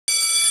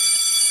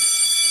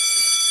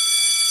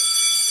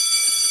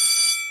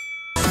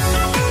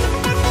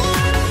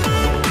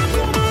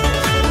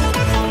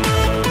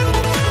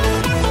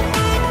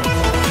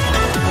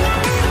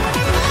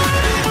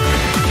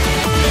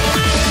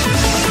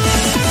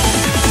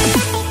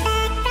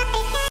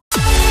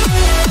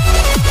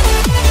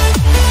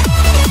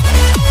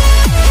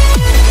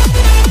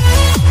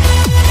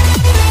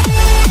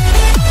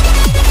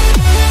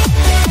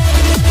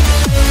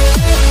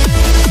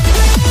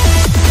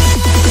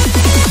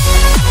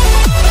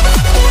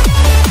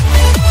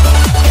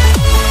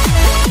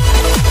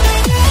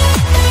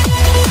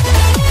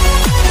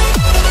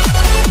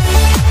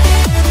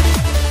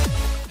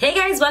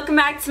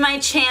my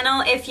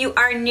channel. If you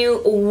are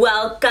new,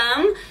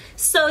 welcome.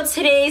 So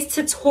today's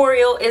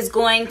tutorial is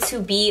going to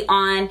be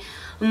on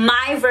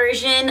my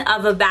version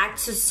of a back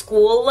to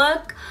school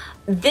look.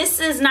 This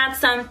is not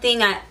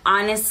something I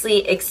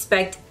honestly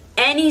expect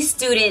any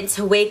student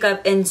to wake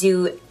up and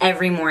do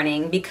every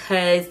morning,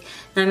 because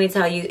let me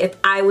tell you, if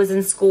I was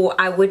in school,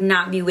 I would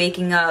not be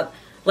waking up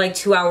like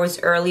 2 hours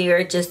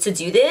earlier just to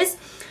do this.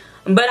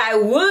 But I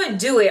would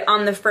do it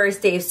on the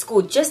first day of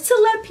school just to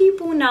let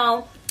people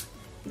know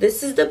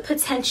this is the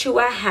potential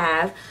I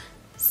have,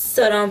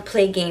 so don't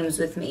play games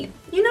with me.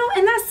 You know,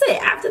 and that's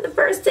it. After the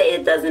first day,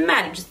 it doesn't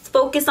matter. Just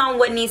focus on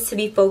what needs to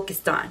be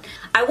focused on.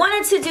 I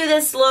wanted to do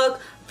this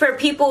look for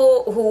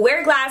people who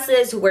wear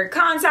glasses, who wear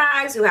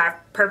contacts, who have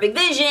perfect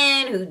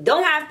vision, who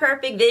don't have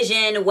perfect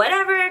vision,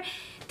 whatever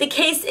the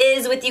case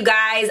is with you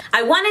guys.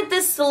 I wanted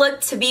this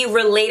look to be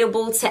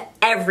relatable to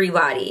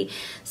everybody.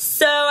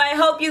 So I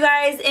hope you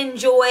guys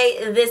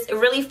enjoy this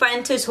really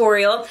fun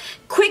tutorial.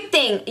 Quick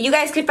thing, you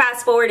guys could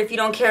fast forward if you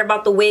don't care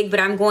about the wig,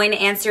 but I'm going to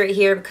answer it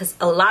here because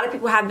a lot of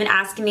people have been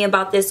asking me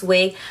about this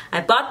wig.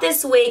 I bought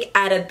this wig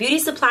at a beauty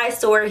supply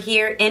store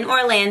here in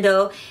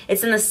Orlando.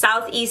 It's in the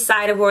southeast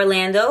side of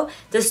Orlando.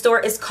 The store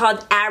is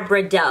called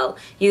Abradell.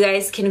 You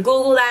guys can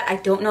Google that. I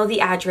don't know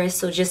the address,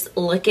 so just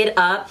look it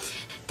up.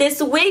 This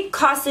wig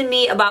costed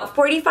me about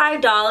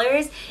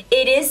 $45.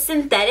 It is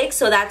synthetic,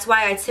 so that's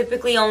why I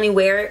typically only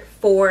wear it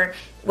for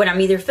when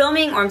I'm either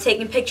filming or I'm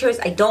taking pictures.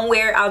 I don't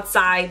wear it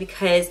outside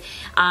because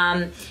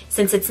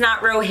since it's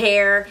not real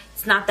hair,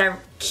 it's not that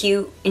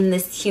cute in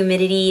this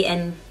humidity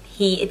and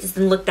heat. It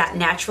doesn't look that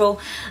natural.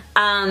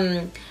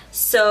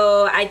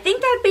 So I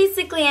think that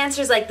basically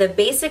answers like the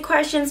basic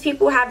questions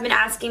people have been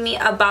asking me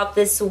about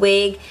this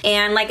wig.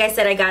 And like I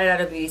said, I got it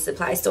at a beauty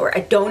supply store. I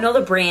don't know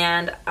the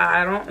brand.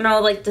 I don't know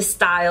like the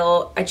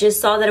style. I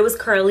just saw that it was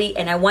curly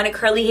and I wanted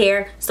curly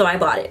hair, so I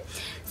bought it.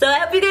 So I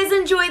hope you guys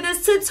enjoyed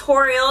this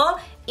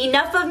tutorial.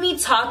 Enough of me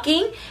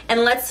talking,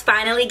 and let's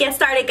finally get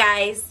started,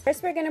 guys.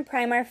 First, we're gonna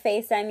prime our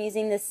face. I'm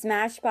using the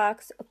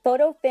Smashbox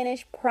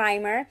PhotoFinish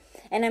primer,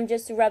 and I'm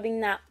just rubbing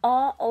that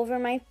all over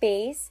my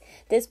face.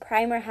 This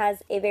primer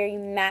has a very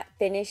matte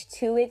finish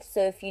to it,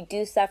 so if you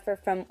do suffer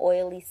from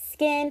oily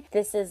skin,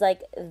 this is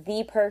like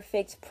the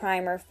perfect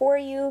primer for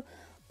you.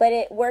 But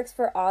it works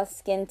for all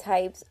skin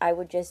types. I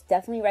would just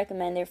definitely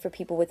recommend it for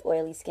people with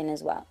oily skin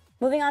as well.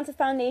 Moving on to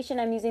foundation,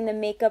 I'm using the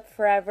Makeup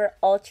Forever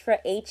Ultra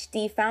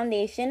HD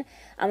foundation.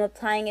 I'm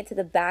applying it to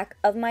the back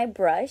of my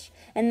brush,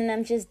 and then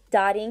I'm just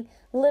dotting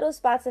little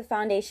spots of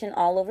foundation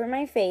all over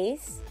my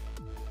face.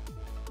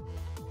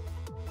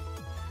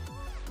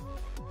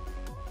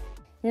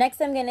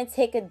 Next, I'm going to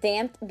take a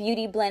damp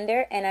beauty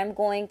blender, and I'm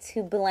going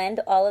to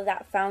blend all of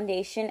that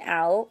foundation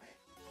out.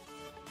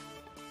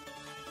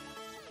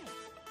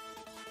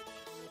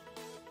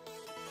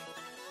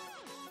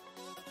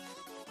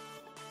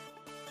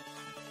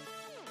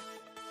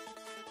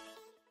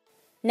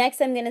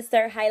 Next, I'm going to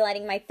start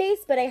highlighting my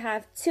face, but I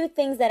have two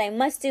things that I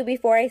must do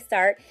before I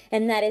start,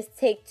 and that is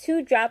take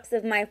 2 drops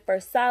of my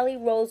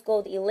Farsali Rose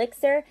Gold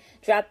Elixir,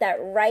 drop that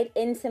right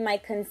into my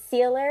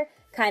concealer,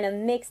 kind of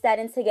mix that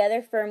in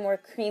together for a more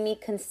creamy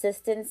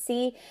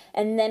consistency,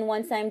 and then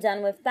once I'm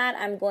done with that,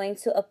 I'm going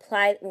to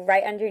apply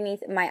right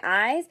underneath my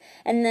eyes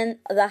and then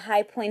the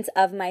high points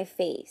of my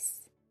face.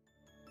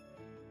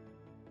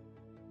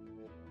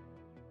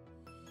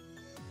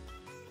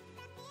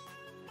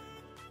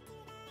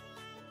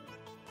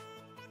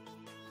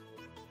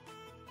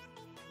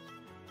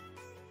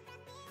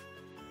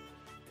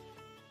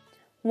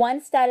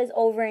 Once that is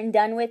over and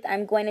done with,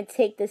 I'm going to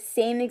take the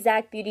same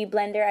exact beauty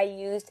blender I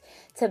used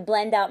to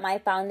blend out my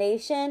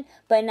foundation,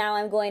 but now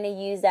I'm going to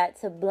use that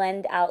to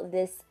blend out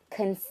this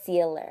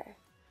concealer.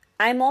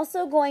 I'm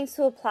also going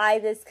to apply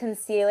this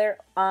concealer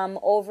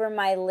over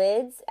my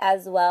lids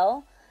as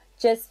well,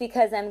 just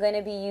because I'm going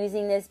to be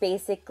using this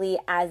basically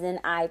as an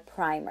eye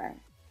primer.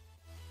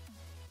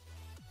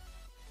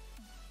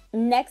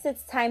 Next,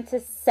 it's time to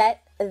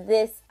set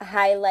this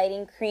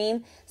highlighting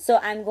cream. So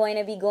I'm going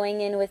to be going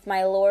in with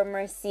my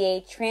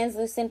Mercier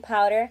translucent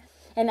powder.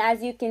 And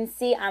as you can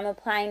see, I'm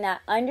applying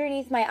that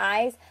underneath my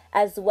eyes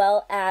as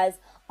well as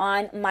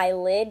on my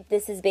lid.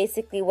 This is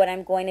basically what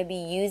I'm going to be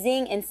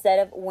using instead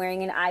of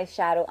wearing an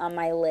eyeshadow on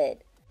my lid.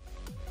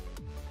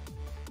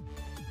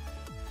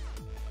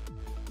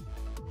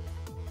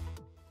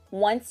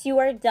 Once you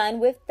are done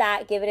with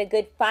that, give it a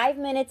good 5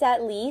 minutes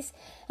at least.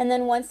 And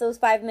then once those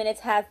 5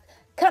 minutes have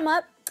come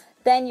up,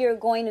 then you're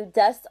going to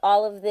dust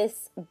all of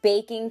this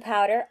baking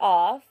powder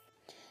off.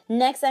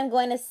 Next, I'm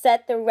going to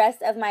set the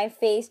rest of my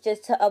face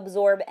just to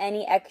absorb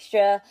any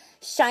extra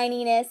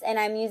shininess, and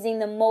I'm using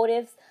the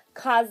Balm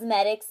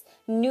Cosmetics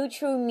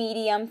Neutral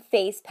Medium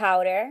Face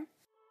Powder.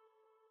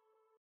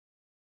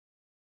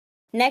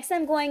 Next,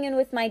 I'm going in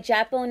with my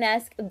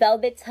Japonesque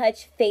Velvet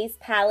Touch Face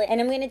Palette,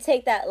 and I'm going to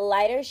take that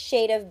lighter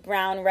shade of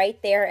brown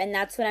right there, and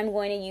that's what I'm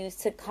going to use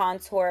to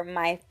contour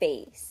my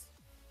face.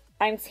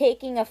 I'm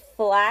taking a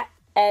flat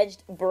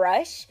edged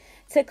brush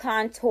to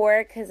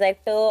contour because I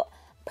feel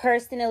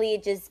personally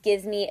it just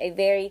gives me a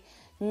very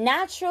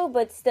natural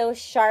but still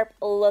sharp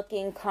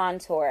looking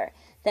contour.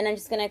 Then I'm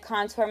just going to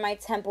contour my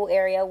temple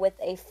area with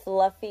a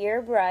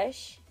fluffier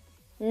brush.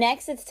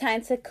 Next, it's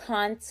time to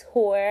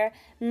contour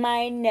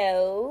my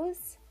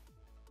nose.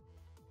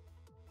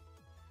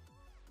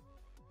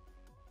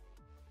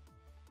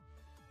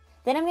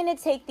 Then I'm going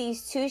to take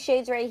these two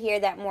shades right here,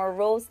 that more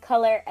rose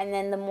color and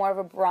then the more of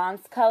a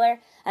bronze color.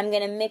 I'm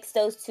going to mix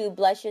those two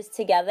blushes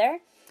together,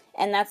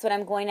 and that's what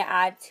I'm going to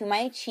add to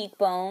my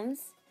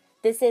cheekbones.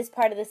 This is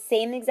part of the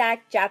same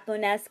exact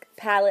Japonesque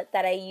palette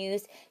that I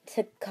used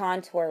to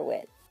contour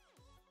with.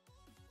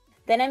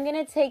 Then I'm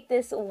going to take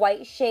this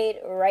white shade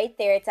right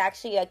there. It's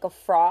actually like a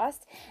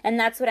frost, and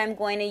that's what I'm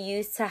going to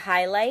use to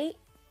highlight.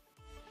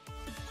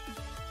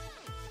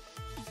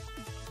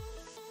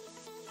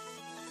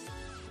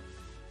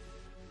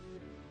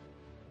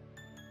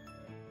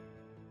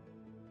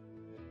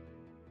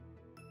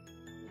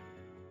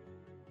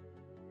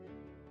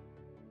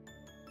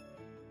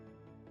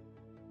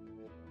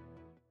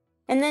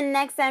 And then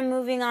next I'm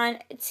moving on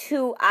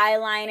to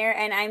eyeliner,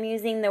 and I'm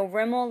using the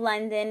Rimmel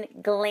London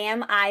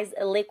Glam Eyes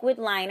Liquid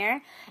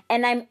Liner,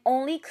 and I'm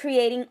only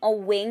creating a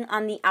wing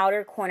on the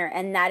outer corner,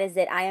 and that is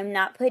it. I am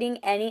not putting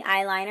any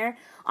eyeliner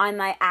on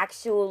my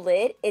actual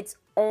lid. It's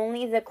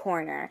only the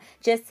corner,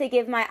 just to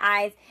give my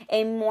eyes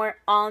a more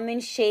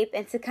almond shape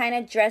and to kind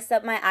of dress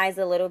up my eyes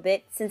a little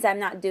bit since I'm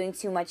not doing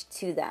too much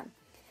to them.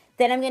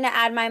 Then I'm going to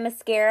add my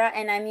mascara,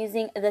 and I'm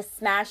using the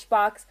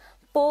Smashbox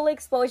Full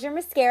Exposure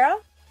Mascara.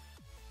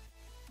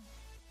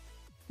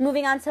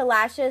 Moving on to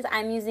lashes,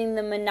 I'm using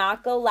the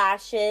Monaco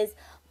Lashes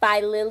by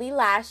Lily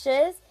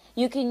Lashes.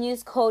 You can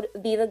use code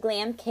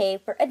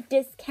VIVAGLAMK for a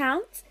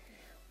discount.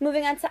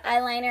 Moving on to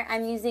eyeliner,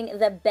 I'm using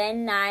the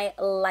BenNye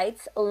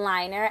Lite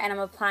Liner, and I'm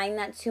applying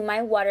that to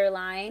my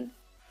waterline.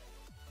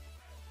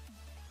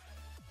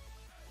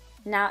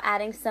 Now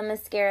adding some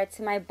mascara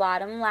to my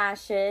bottom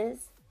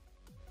lashes.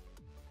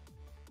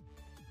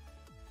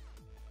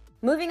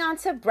 Moving on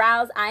to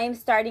brows, I am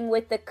starting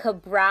with the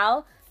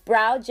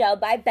Brow Gel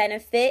by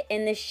Benefit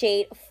in the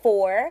shade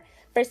 4.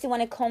 First, you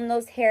want to comb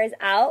those hairs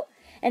out,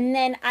 and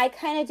then I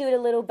kind of do it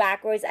a little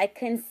backwards. I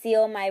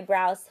conceal my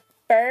brows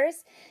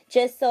first,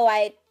 just so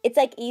it's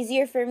like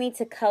easier for me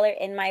to color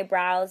in my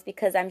brows,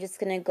 because I'm just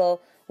going to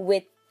go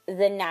with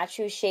the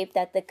natural shape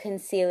that the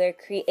concealer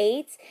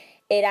creates.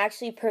 It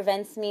actually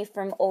prevents me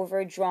from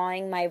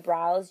overdrawing my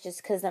brows,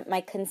 just because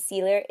my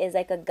concealer is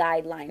like a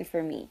guideline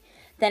for me.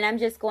 Then I'm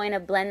just going to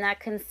blend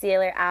that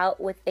concealer out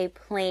with a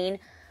plain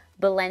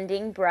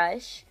blending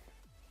brush.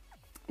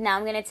 Now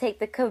I'm going to take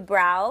the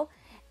Brow,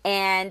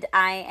 and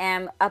I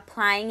am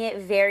applying it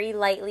very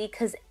lightly,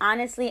 because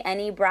honestly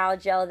any brow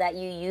gel that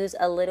you use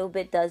a little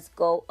bit does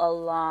go a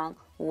long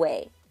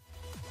way.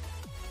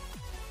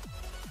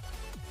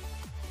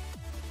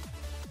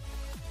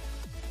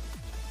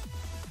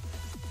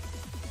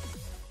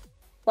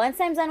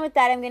 Once I'm done with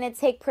that, I'm going to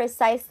take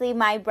precisely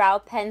my brow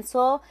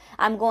pencil.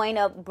 I'm going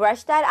to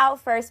brush that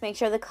out first, make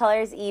sure the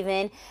color is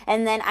even,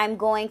 and then I'm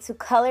going to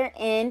color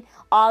in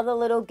all the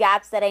little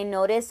gaps that I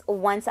notice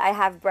once I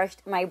have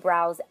brushed my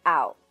brows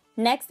out.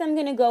 Next, I'm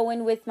going to go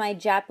in with my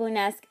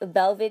Japonesque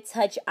Velvet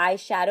Touch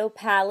eyeshadow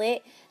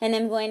palette, and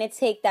I'm going to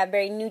take that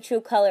very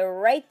neutral color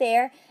right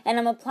there, and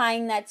I'm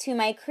applying that to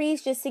my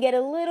crease just to get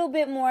a little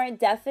bit more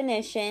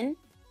definition.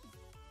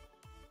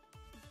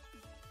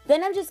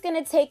 Then I'm just going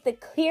to take the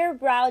clear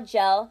brow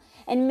gel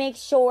and make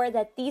sure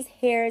that these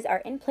hairs are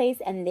in place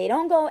and they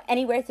don't go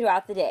anywhere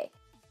throughout the day.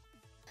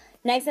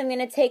 Next, I'm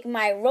going to take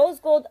my Rose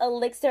Gold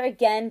Elixir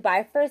again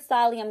by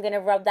Farsali. I'm going to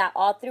rub that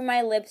all through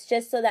my lips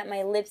just so that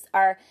my lips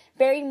are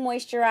very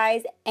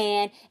moisturized,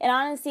 and it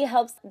honestly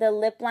helps the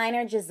lip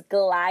liner just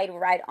glide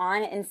right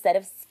on instead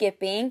of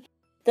skipping.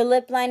 The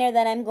lip liner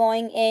that I'm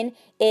going in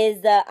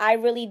is the I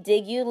Really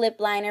Dig You lip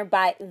liner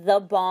by the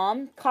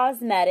Balm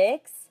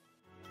Cosmetics.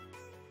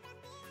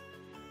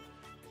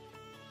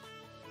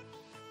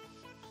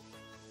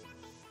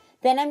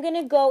 Then I'm going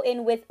to go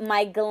in with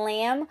my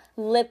Glam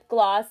lip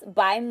gloss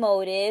by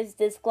Motives.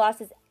 This gloss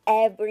is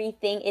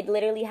everything. It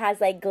literally has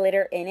like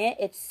glitter in it.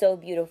 It's so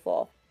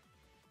beautiful.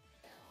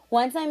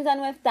 Once I'm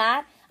done with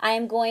that, I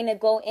am going to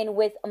go in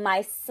with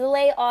my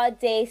Slay All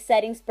Day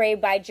setting spray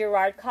by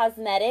Gerard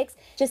Cosmetics.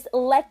 Just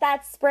let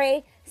that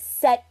spray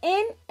set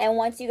in, and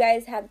once you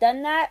guys have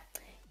done that,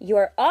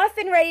 you're off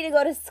and ready to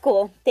go to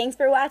school. Thanks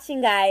for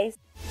watching, guys.